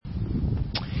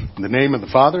In the name of the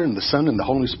Father, and the Son, and the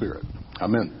Holy Spirit.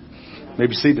 Amen. You may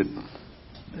be seated.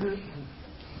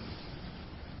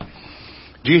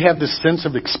 Do you have this sense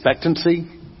of expectancy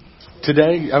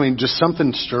today? I mean, just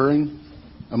something stirring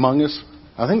among us?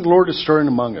 I think the Lord is stirring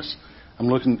among us. I'm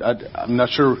not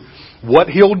sure what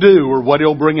He'll do or what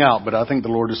He'll bring out, but I think the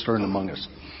Lord is stirring among us.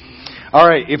 All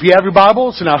right, if you have your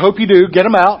Bibles, and I hope you do, get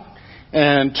them out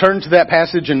and turn to that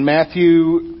passage in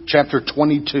Matthew chapter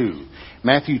 22.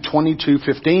 Matthew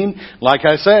 22:15. Like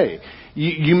I say,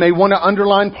 you may want to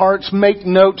underline parts, make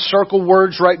notes, circle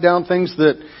words, write down things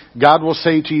that God will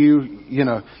say to you. You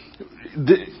know,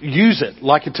 use it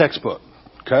like a textbook.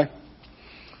 Okay.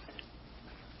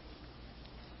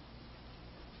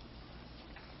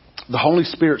 The Holy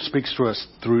Spirit speaks to us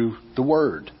through the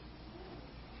Word.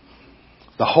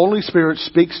 The Holy Spirit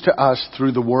speaks to us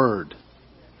through the Word.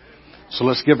 So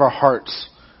let's give our hearts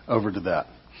over to that.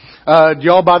 Do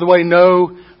y'all, by the way,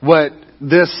 know what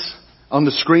this on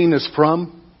the screen is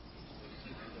from?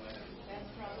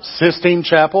 Sistine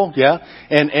Chapel, yeah.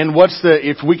 And what's the,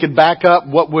 if we could back up,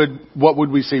 what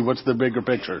would we see? What's the bigger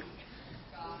picture?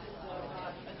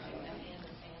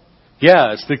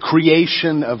 Yeah, it's the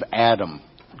creation of Adam.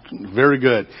 Very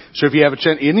good. So if you have a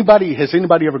chance, has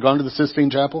anybody ever gone to the Sistine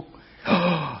Chapel?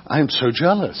 I am so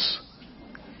jealous.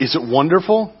 Is it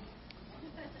wonderful?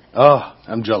 Oh,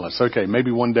 I'm jealous. Okay,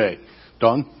 maybe one day.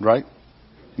 Dawn, right?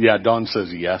 Yeah, Dawn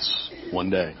says yes, one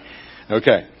day.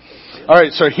 Okay. All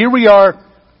right, so here we are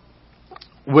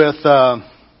with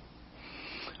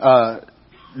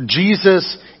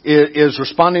Jesus is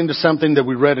responding to something that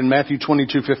we read in Matthew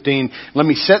 22:15. Let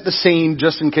me set the scene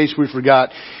just in case we forgot.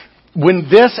 When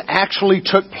this actually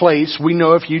took place, we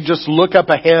know if you just look up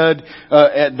ahead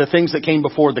at the things that came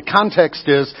before, the context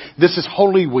is this is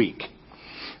Holy Week.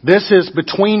 This is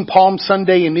between Palm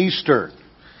Sunday and Easter.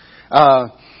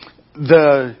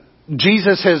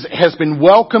 Jesus has been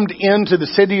welcomed into the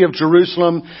city of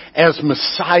Jerusalem as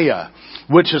Messiah,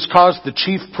 which has caused the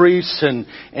chief priests and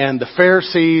the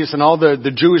Pharisees and all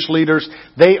the Jewish leaders,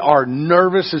 they are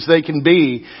nervous as they can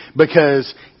be,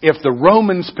 because if the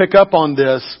Romans pick up on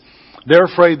this, they're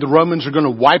afraid the Romans are going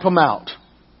to wipe them out.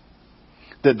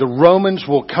 That the Romans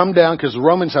will come down, because the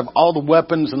Romans have all the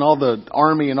weapons and all the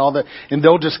army and all that, and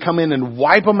they'll just come in and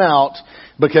wipe them out,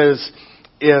 because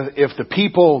if the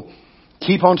people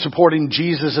keep on supporting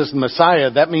Jesus as the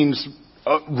Messiah, that means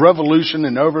revolution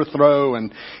and overthrow,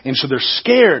 and so they're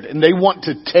scared, and they want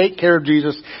to take care of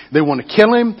Jesus. They want to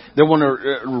kill Him. They want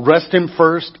to arrest Him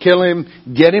first, kill Him,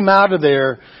 get Him out of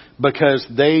there, because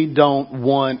they don't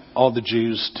want all the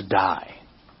Jews to die.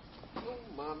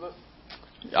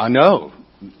 I know.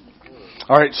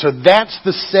 All right, so that's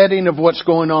the setting of what's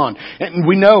going on. And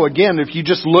we know, again, if you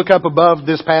just look up above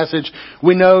this passage,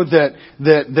 we know that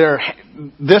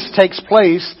this takes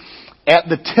place at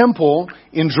the temple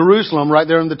in Jerusalem, right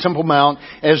there in the Temple Mount,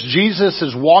 as Jesus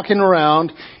is walking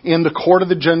around in the court of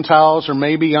the Gentiles, or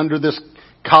maybe under this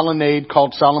colonnade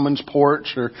called Solomon's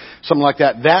Porch or something like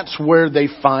that. That's where they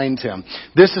find Him.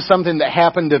 This is something that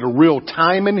happened at a real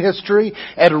time in history,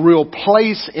 at a real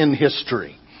place in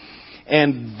history.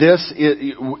 And this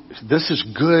is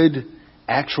good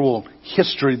actual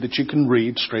history that you can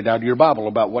read straight out of your Bible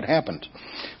about what happened.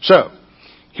 So,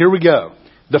 here we go.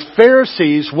 The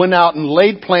Pharisees went out and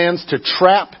laid plans to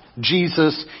trap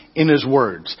Jesus in His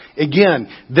words. Again,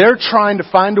 they're trying to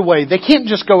find a way. They can't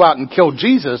just go out and kill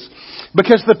Jesus,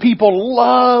 because the people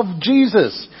love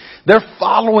Jesus. They're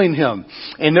following Him.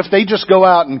 And if they just go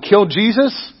out and kill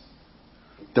Jesus,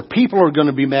 the people are going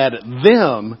to be mad at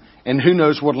them, and who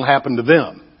knows what will happen to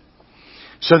them.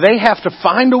 So they have to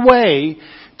find a way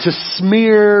to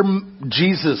smear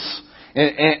Jesus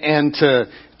and to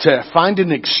find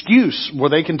an excuse where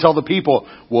they can tell the people,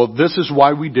 well, this is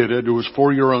why we did it. It was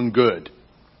for your own good.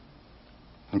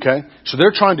 Okay? So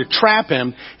they're trying to trap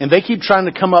Him, and they keep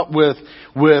trying to come up with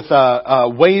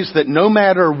ways that no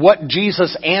matter what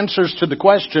Jesus answers to the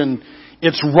question,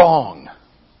 it's wrong.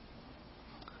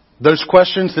 Those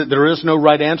questions that there is no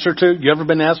right answer to. You ever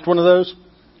been asked one of those?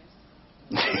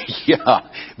 Yeah.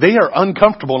 They are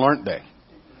uncomfortable, aren't they?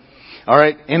 All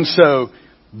right. And so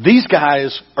these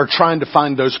guys are trying to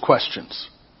find those questions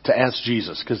to ask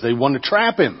Jesus, because they want to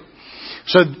trap Him.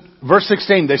 So verse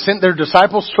 16, they sent their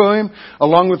disciples to Him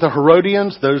along with the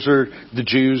Herodians. Those are the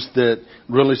Jews that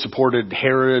really supported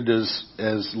Herod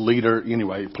as leader,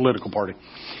 anyway, political party.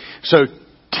 So,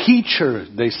 teacher,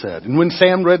 they said. And when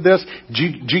Sam read this,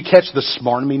 did you catch the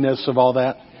smarminess of all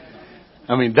that?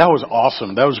 I mean, that was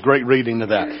awesome. That was great reading of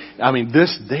that. I mean,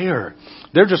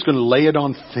 they're just going to lay it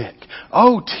on thick.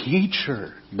 Oh,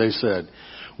 teacher, they said,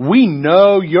 we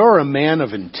know you're a man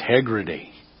of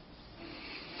integrity.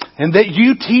 and that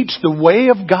you teach the way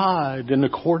of God in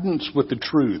accordance with the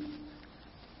truth.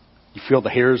 You feel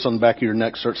the hairs on the back of your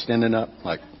neck start standing up?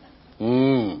 Like,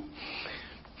 You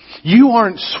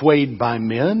aren't swayed by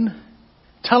men.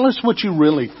 Tell us what you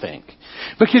really think.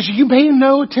 Because you pay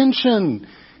no attention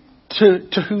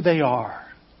to who they are.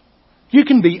 You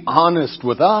can be honest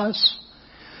with us.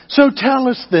 So tell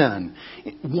us then,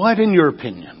 what in your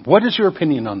opinion? What is your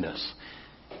opinion on this?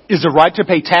 Is it right to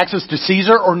pay taxes to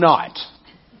Caesar or not?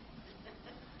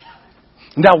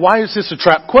 Now, why is this a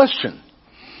trap question?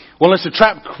 Well, it's a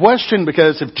trap question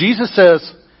because if Jesus says,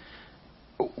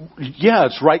 yeah,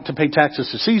 it's right to pay taxes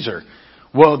to Caesar,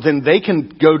 well, then they can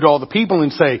go to all the people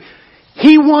and say,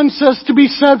 he wants us to be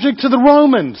subject to the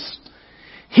Romans.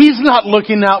 He's not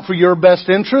looking out for your best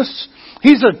interests.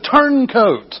 He's a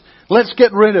turncoat. Let's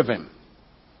get rid of him.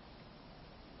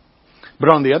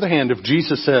 But on the other hand, if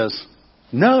Jesus says,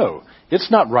 no,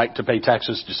 it's not right to pay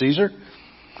taxes to Caesar,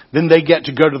 then they get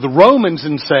to go to the Romans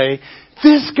and say,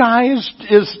 this guy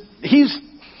he's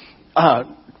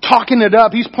talking it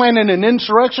up. He's planning an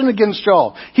insurrection against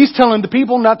y'all. He's telling the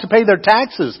people not to pay their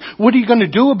taxes. What are you going to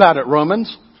do about it,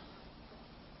 Romans?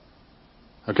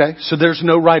 Okay, so there's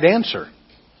no right answer.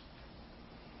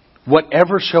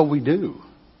 Whatever shall we do?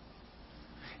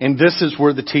 And this is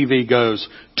where the TV goes,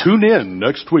 tune in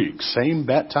next week, same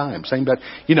bat time, same bat.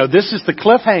 This is the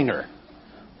cliffhanger.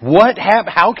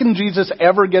 How can Jesus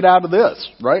ever get out of this,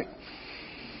 right?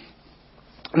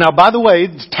 Now, by the way,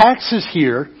 taxes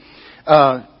here,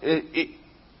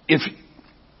 if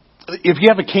you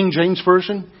have a King James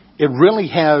Version, it really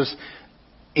has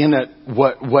in it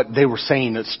what they were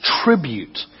saying. It's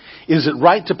tribute. Is it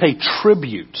right to pay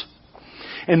tribute?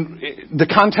 And the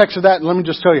context of that, let me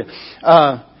just tell you.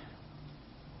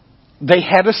 They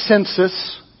had a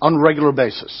census on a regular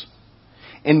basis.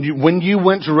 And when you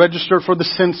went to register for the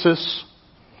census,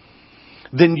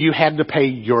 then you had to pay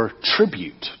your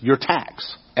tribute, your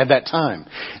tax at that time.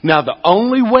 Now, the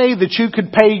only way that you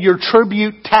could pay your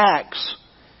tribute tax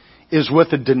is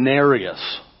with a denarius.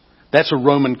 That's a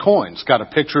Roman coin. It's got a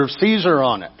picture of Caesar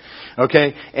on it.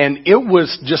 Okay? And it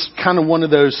was just kind of one of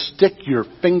those stick your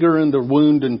finger in the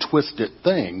wound and twist it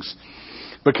things.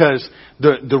 Because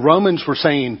the Romans were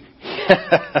saying,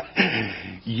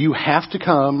 you have to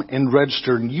come and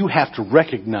register and you have to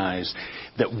recognize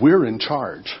that we're in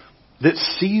charge. That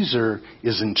Caesar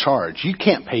is in charge. You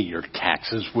can't pay your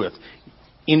taxes with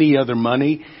any other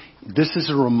money. This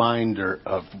is a reminder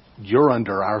of you're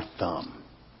under our thumb.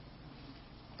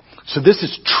 So this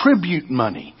is tribute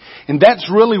money. And that's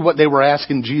really what they were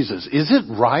asking Jesus. Is it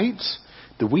right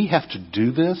that we have to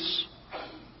do this?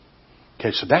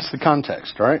 Okay, so that's the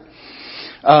context, all right?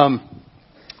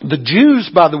 The Jews,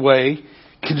 by the way,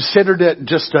 considered it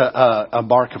just a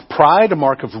mark of pride, a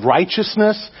mark of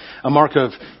righteousness, a mark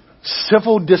of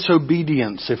civil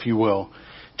disobedience, if you will,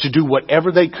 to do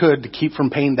whatever they could to keep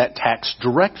from paying that tax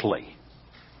directly.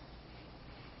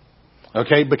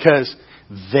 Okay, because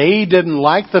they didn't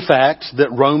like the fact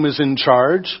that Rome is in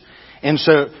charge. And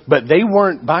so, but they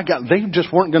weren't, by God, they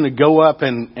just weren't going to go up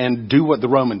and do what the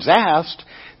Romans asked.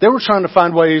 They were trying to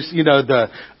find ways,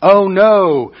 oh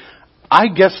no, I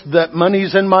guess that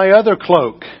money's in my other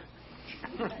cloak.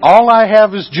 All I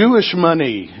have is Jewish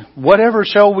money. Whatever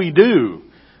shall we do?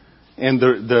 And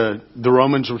the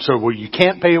Romans would say, well, you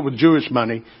can't pay it with Jewish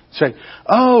money. Say,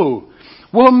 oh,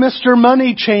 well, Mr.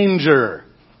 Money Changer,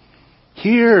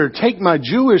 here, take my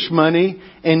Jewish money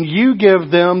and you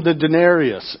give them the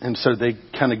denarius. And so they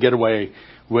kind of get away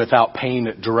without paying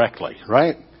it directly,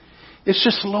 right? It's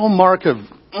just a little mark of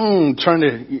trying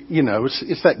to,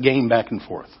 it's that game back and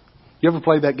forth. You ever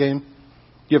played that game?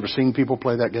 You ever seen people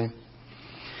play that game?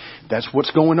 That's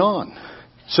what's going on.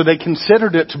 So they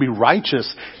considered it to be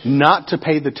righteous not to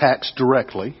pay the tax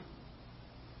directly,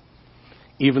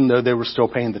 even though they were still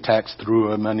paying the tax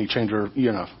through a money changer,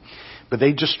 But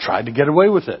they just tried to get away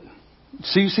with it.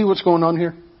 So you see what's going on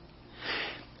here?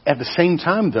 At the same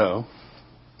time, though,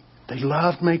 they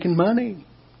loved making money.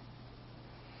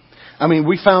 I mean,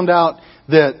 we found out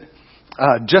that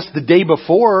just the day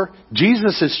before,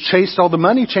 Jesus has chased all the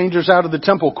money changers out of the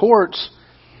temple courts,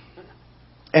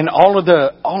 and all of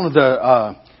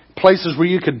the places where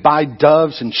you could buy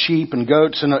doves and sheep and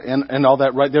goats and all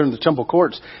that right there in the temple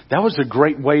courts. That was a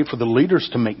great way for the leaders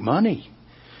to make money.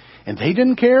 And they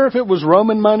didn't care if it was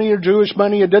Roman money or Jewish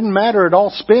money. It didn't matter. It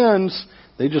all spends.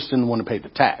 They just didn't want to pay the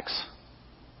tax.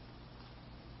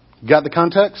 Got the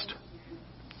context?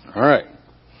 All right.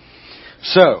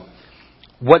 So,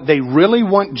 what they really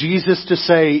want Jesus to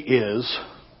say is,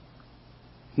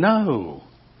 no,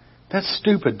 that's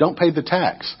stupid. Don't pay the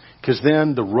tax. Because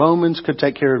then the Romans could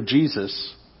take care of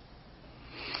Jesus.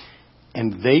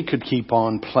 And they could keep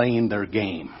on playing their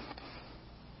game.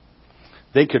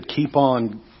 They could keep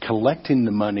on collecting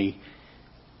the money,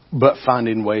 but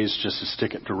finding ways just to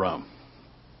stick it to Rome.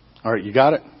 All right, you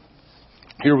got it?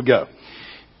 Here we go.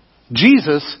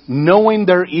 Jesus, knowing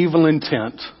their evil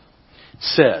intent,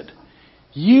 said,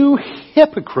 "You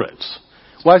hypocrites."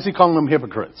 Why is he calling them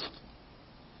hypocrites?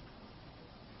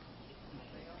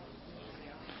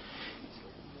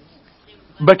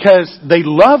 Because they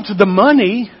loved the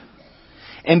money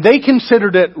and they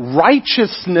considered it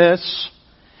righteousness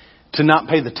to not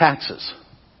pay the taxes.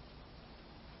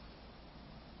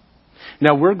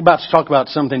 Now we're about to talk about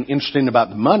something interesting about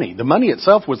the money. The money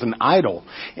itself was an idol,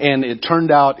 and it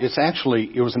turned out it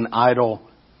was an idol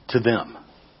to them.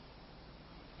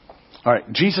 All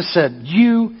right, Jesus said,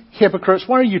 "You hypocrites,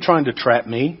 why are you trying to trap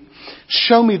me?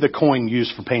 Show me the coin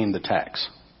used for paying the tax."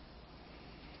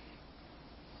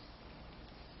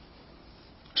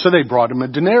 So they brought him a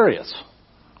denarius.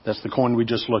 That's the coin we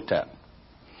just looked at.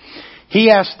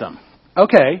 He asked them,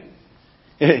 okay.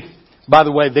 By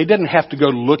the way, they didn't have to go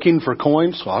looking for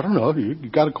coins. So I don't know. You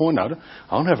got a coin? I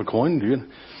don't have a coin.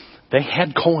 They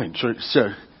had coins.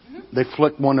 So they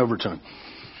flicked one over to him.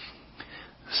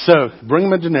 So bring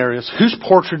him a denarius. Whose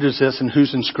portrait is this and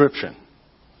whose inscription?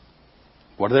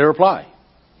 What do they reply?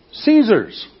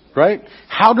 Caesar's, right?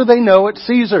 How do they know it's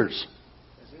Caesar's?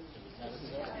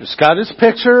 It's got his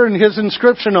picture and his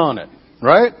inscription on it,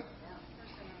 right?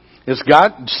 It's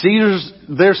got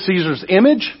Caesar's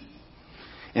image,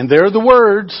 and there are the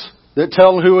words that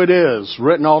tell who it is,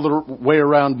 written all the way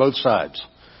around both sides.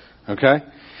 Okay?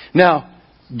 Now,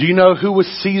 do you know who was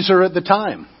Caesar at the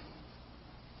time?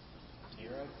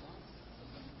 Nero?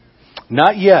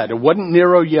 Not yet. It wasn't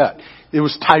Nero yet. It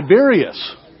was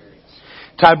Tiberius.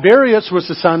 Tiberius was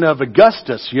the son of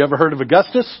Augustus. You ever heard of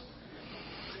Augustus?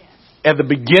 At the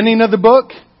beginning of the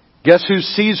book, guess who's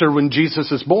Caesar when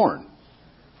Jesus is born?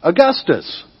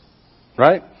 Augustus.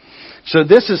 Right? So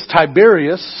this is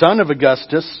Tiberius, son of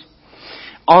Augustus.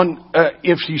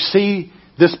 If you see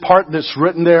this part that's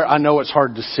written there, I know it's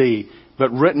hard to see,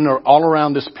 but written all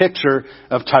around this picture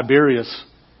of Tiberius.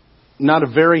 Not a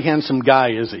very handsome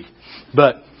guy, is he?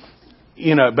 But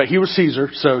he was Caesar,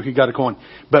 so he got a coin.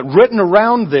 But written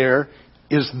around there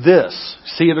is this.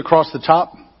 See it across the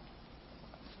top?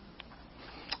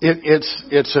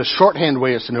 It's a shorthand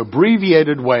way. It's an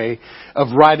abbreviated way of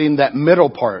writing that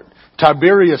middle part.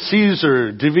 Tiberius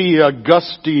Caesar Divi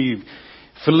Augusti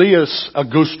Filius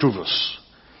Augustulus.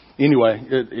 Anyway,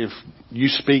 if you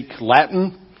speak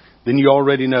Latin, then you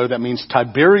already know that means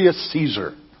Tiberius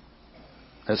Caesar.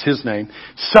 That's his name.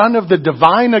 Son of the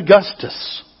divine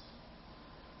Augustus.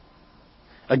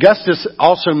 Augustus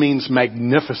also means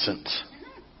magnificent.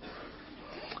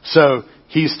 So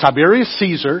he's Tiberius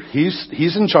Caesar.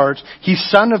 He's in charge. He's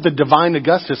son of the divine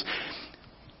Augustus.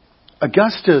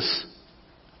 Augustus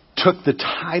took the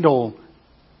title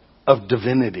of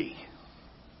divinity.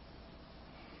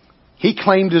 He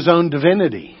claimed his own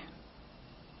divinity.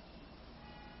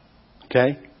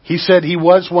 Okay? He said he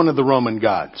was one of the Roman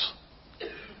gods.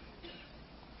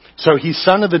 So he's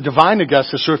son of the divine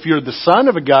Augustus. So if you're the son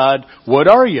of a god, what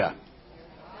are you?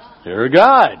 You're a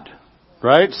god.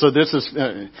 Right? So this is,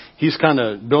 he's kind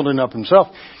of building up himself.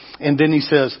 And then he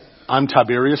says, I'm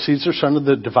Tiberius Caesar, son of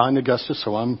the divine Augustus,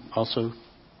 so I'm also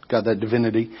got that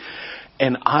divinity.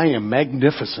 And I am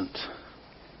magnificent.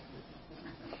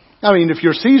 I mean, if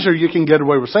you're Caesar, you can get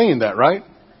away with saying that, right?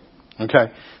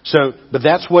 Okay. So, but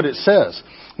that's what it says.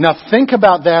 Now think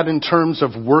about that in terms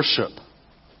of worship.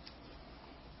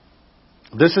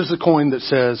 This is a coin that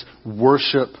says,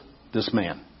 worship this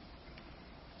man.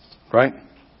 Right?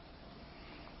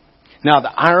 Now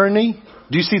the irony,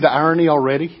 do you see the irony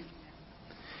already?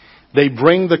 They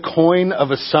bring the coin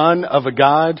of a son of a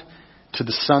God to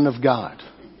the Son of God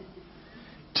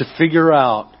to figure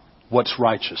out what's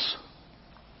righteous.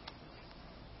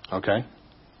 Okay?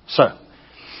 So,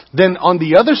 then on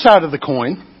the other side of the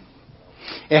coin,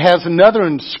 it has another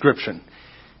inscription.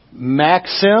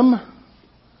 Maxim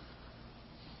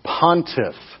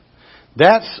Pontiff.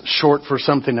 That's short for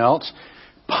something else.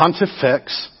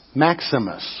 Pontifex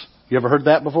Maximus. You ever heard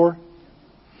that before?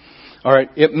 All right.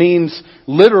 It means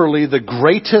literally the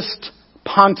greatest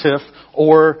pontiff,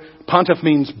 or pontiff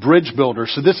means bridge builder.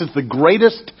 So this is the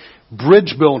greatest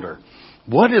bridge builder.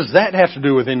 What does that have to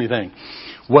do with anything?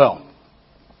 Well,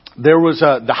 there was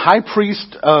the high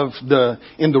priest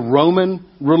in the Roman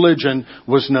religion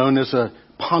was known as a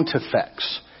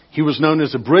pontifex. He was known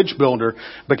as a bridge builder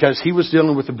because he was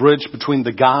dealing with the bridge between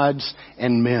the gods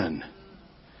and men.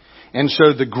 And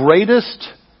so the greatest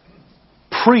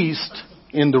priest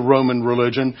in the Roman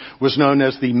religion was known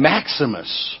as the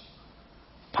Maximus.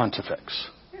 Pontifex.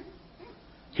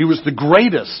 He was the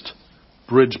greatest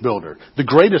bridge builder, the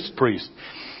greatest priest.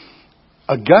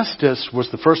 Augustus was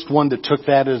the first one that took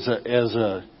that as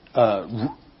a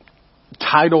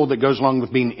title that goes along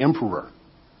with being emperor.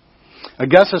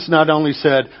 Augustus not only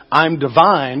said, I'm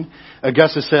divine,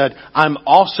 Augustus said, I'm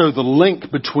also the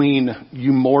link between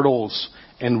you mortals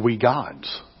and we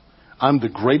gods. I'm the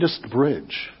greatest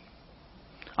bridge.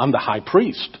 I'm the high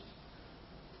priest.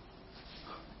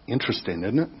 Interesting,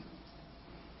 isn't it?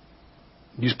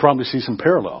 You probably see some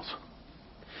parallels.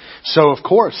 So, of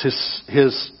course,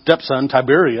 his stepson,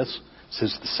 Tiberius,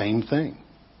 says the same thing.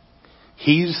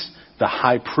 He's the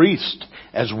high priest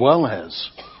as well as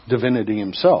divinity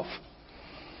himself.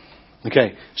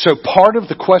 Okay, so part of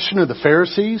the question of the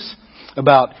Pharisees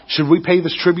about should we pay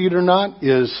this tribute or not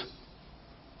is,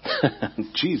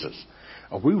 Jesus,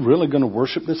 are we really going to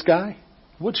worship this guy?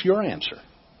 What's your answer?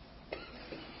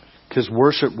 Because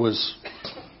worship was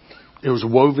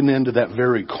woven into that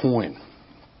very coin.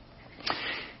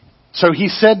 So he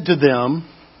said to them,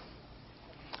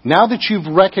 now that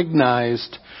you've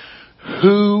recognized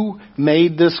who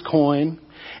made this coin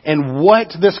and what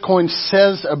this coin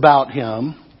says about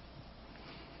him,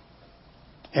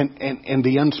 and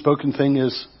the unspoken thing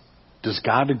is, does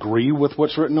God agree with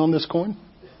what's written on this coin?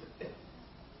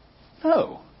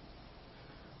 No.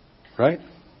 Right?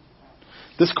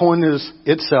 This coin is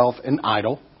itself an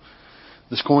idol.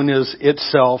 This coin is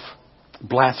itself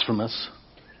blasphemous.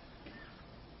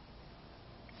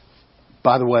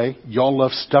 By the way, y'all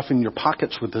love stuffing your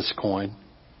pockets with this coin.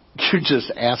 You're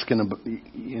just asking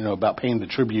about paying the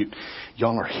tribute.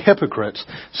 Y'all are hypocrites.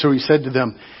 So he said to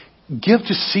them, give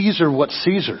to Caesar what's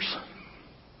Caesar's.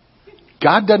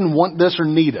 God doesn't want this or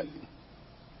need it.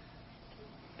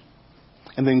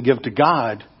 And then give to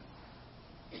God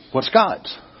what's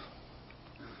God's.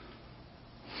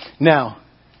 Now,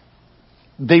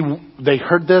 they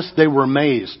heard this, they were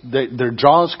amazed. Their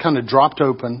jaws kind of dropped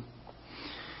open.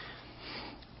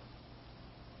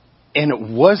 And it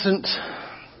wasn't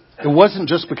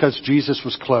just because Jesus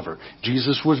was clever.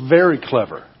 Jesus was very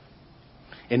clever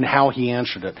in how he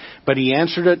answered it. But he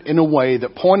answered it in a way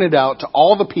that pointed out to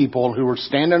all the people who were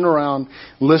standing around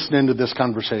listening to this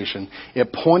conversation.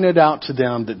 It pointed out to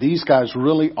them that these guys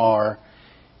really are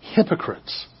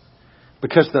hypocrites.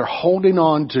 Because they're holding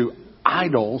on to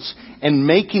idols and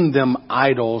making them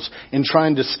idols and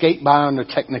trying to skate by on a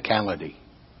technicality.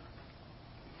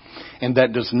 And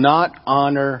that does not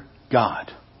honor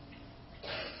God.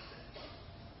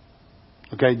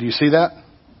 Okay, do you see that?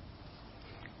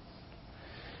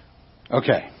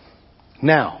 Okay.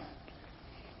 Now,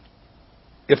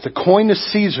 if the coin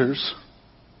is Caesar's,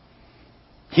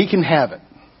 he can have it.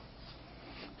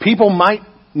 People might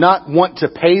not want to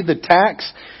pay the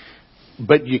tax,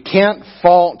 but you can't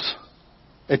fault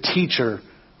a teacher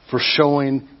for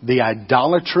showing the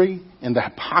idolatry and the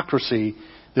hypocrisy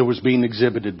that was being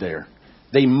exhibited there.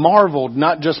 They marveled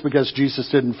not just because Jesus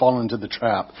didn't fall into the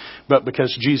trap, but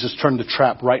because Jesus turned the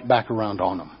trap right back around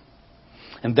on them.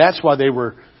 And that's why they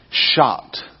were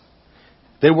shocked.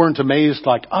 They weren't amazed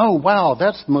like, oh wow,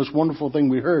 that's the most wonderful thing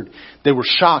we heard. They were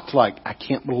shocked like, I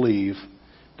can't believe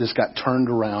this got turned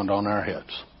around on our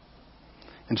heads.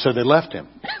 And so they left him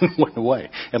and went away.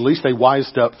 At least they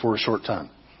wised up for a short time.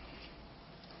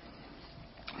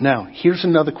 Now, here's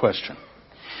another question.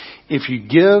 If you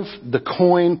give the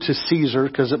coin to Caesar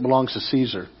because it belongs to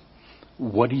Caesar,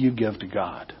 what do you give to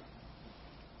God?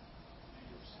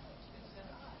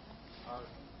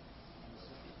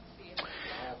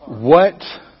 What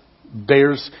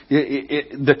bears...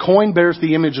 the coin bears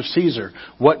the image of Caesar.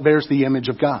 What bears the image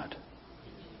of God?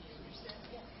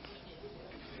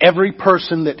 Every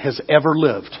person that has ever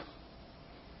lived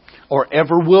or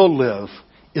ever will live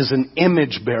is an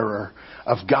image bearer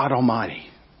of God Almighty.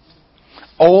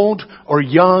 Old or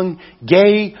young,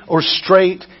 gay or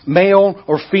straight, male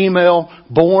or female,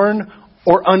 born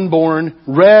or unborn,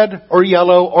 red or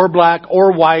yellow or black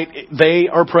or white, they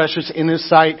are precious in His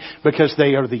sight because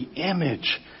they are the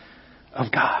image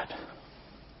of God.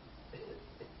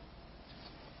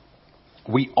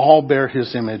 We all bear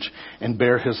His image and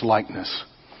bear His likeness.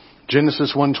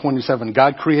 Genesis 1:27,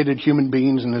 God created human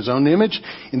beings in His own image.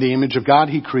 In the image of God,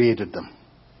 He created them.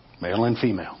 Male and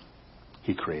female.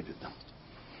 He created them.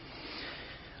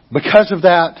 Because of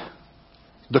that,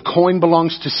 the coin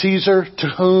belongs to Caesar. To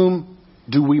whom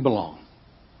do we belong?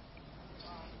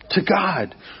 To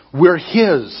God. We're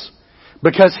His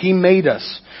because He made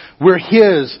us. We're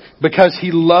His because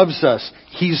He loves us.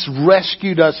 He's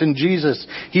rescued us in Jesus.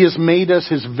 He has made us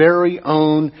His very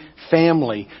own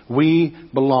family. We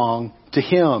belong to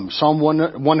Him. Psalm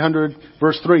 100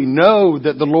 verse 3. Know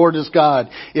that the Lord is God.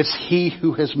 It's He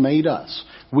who has made us.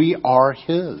 We are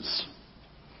His.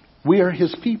 We are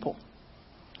His people.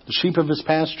 The sheep of His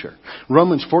pasture.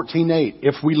 Romans 14:8.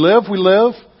 If we live, we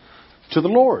live to the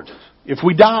Lord. If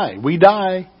we die, we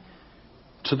die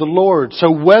to the Lord.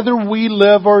 So whether we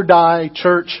live or die,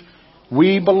 church,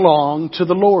 we belong to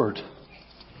the Lord.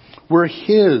 We're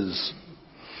His.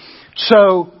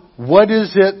 So what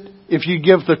is it if you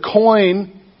give the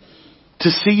coin to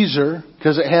Caesar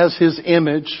because it has his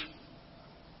image?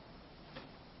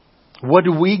 What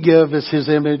do we give as His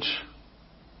image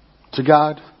to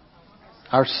God?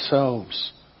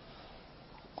 Ourselves.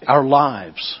 Our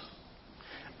lives.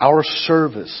 Our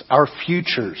service. Our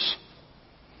futures.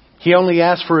 He only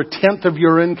asks for 1/10 of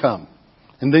your income.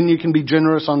 And then you can be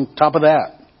generous on top of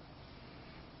that.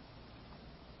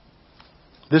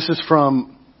 This is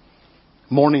from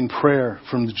morning prayer,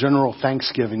 from the general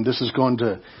Thanksgiving. This is going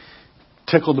to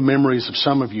tickle the memories of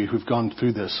some of you who've gone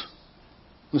through this.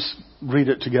 Let's read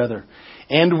it together.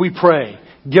 And we pray,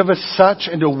 give us such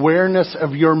an awareness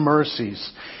of your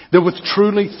mercies that with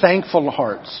truly thankful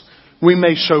hearts we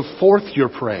may show forth your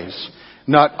praise,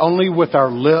 not only with our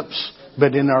lips,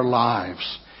 but in our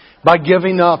lives, by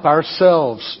giving up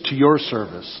ourselves to your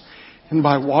service and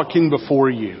by walking before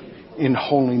you in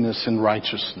holiness and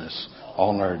righteousness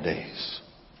all our days.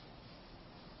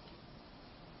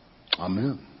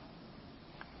 Amen.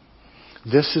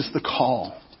 This is the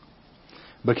call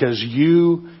because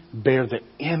you bear the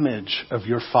image of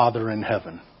your Father in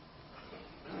heaven,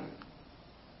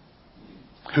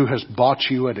 who has bought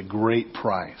you at a great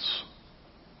price.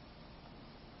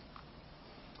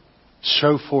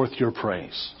 Show forth your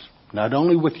praise, not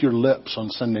only with your lips on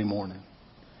Sunday morning,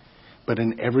 but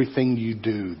in everything you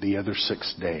do the other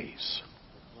 6 days.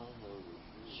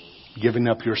 Giving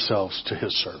up yourselves to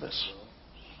His service.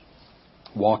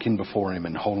 Walking before Him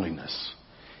in holiness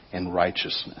and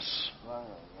righteousness.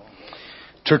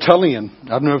 Tertullian, I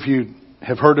don't know if you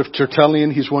have heard of Tertullian.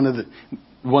 He's one of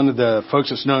the folks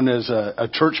that's known as a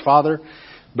church father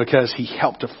because he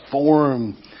helped to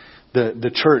form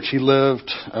the church. He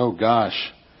lived,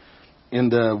 in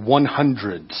the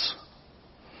 100s.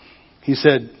 He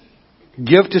said,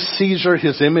 give to Caesar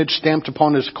his image stamped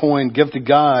upon his coin. Give to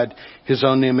God His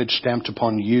own image stamped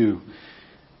upon you.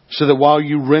 So that while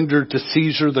you render to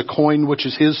Caesar the coin which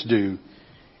is his due,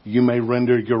 you may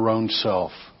render your own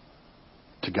self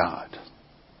to God.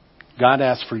 God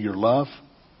asks for your love.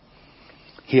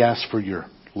 He asks for your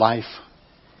life.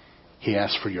 He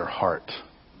asks for your heart.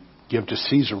 Give to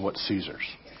Caesar what's Caesar's.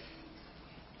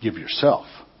 Give yourself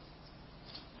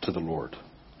to the Lord.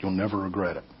 You'll never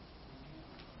regret it.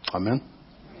 Amen.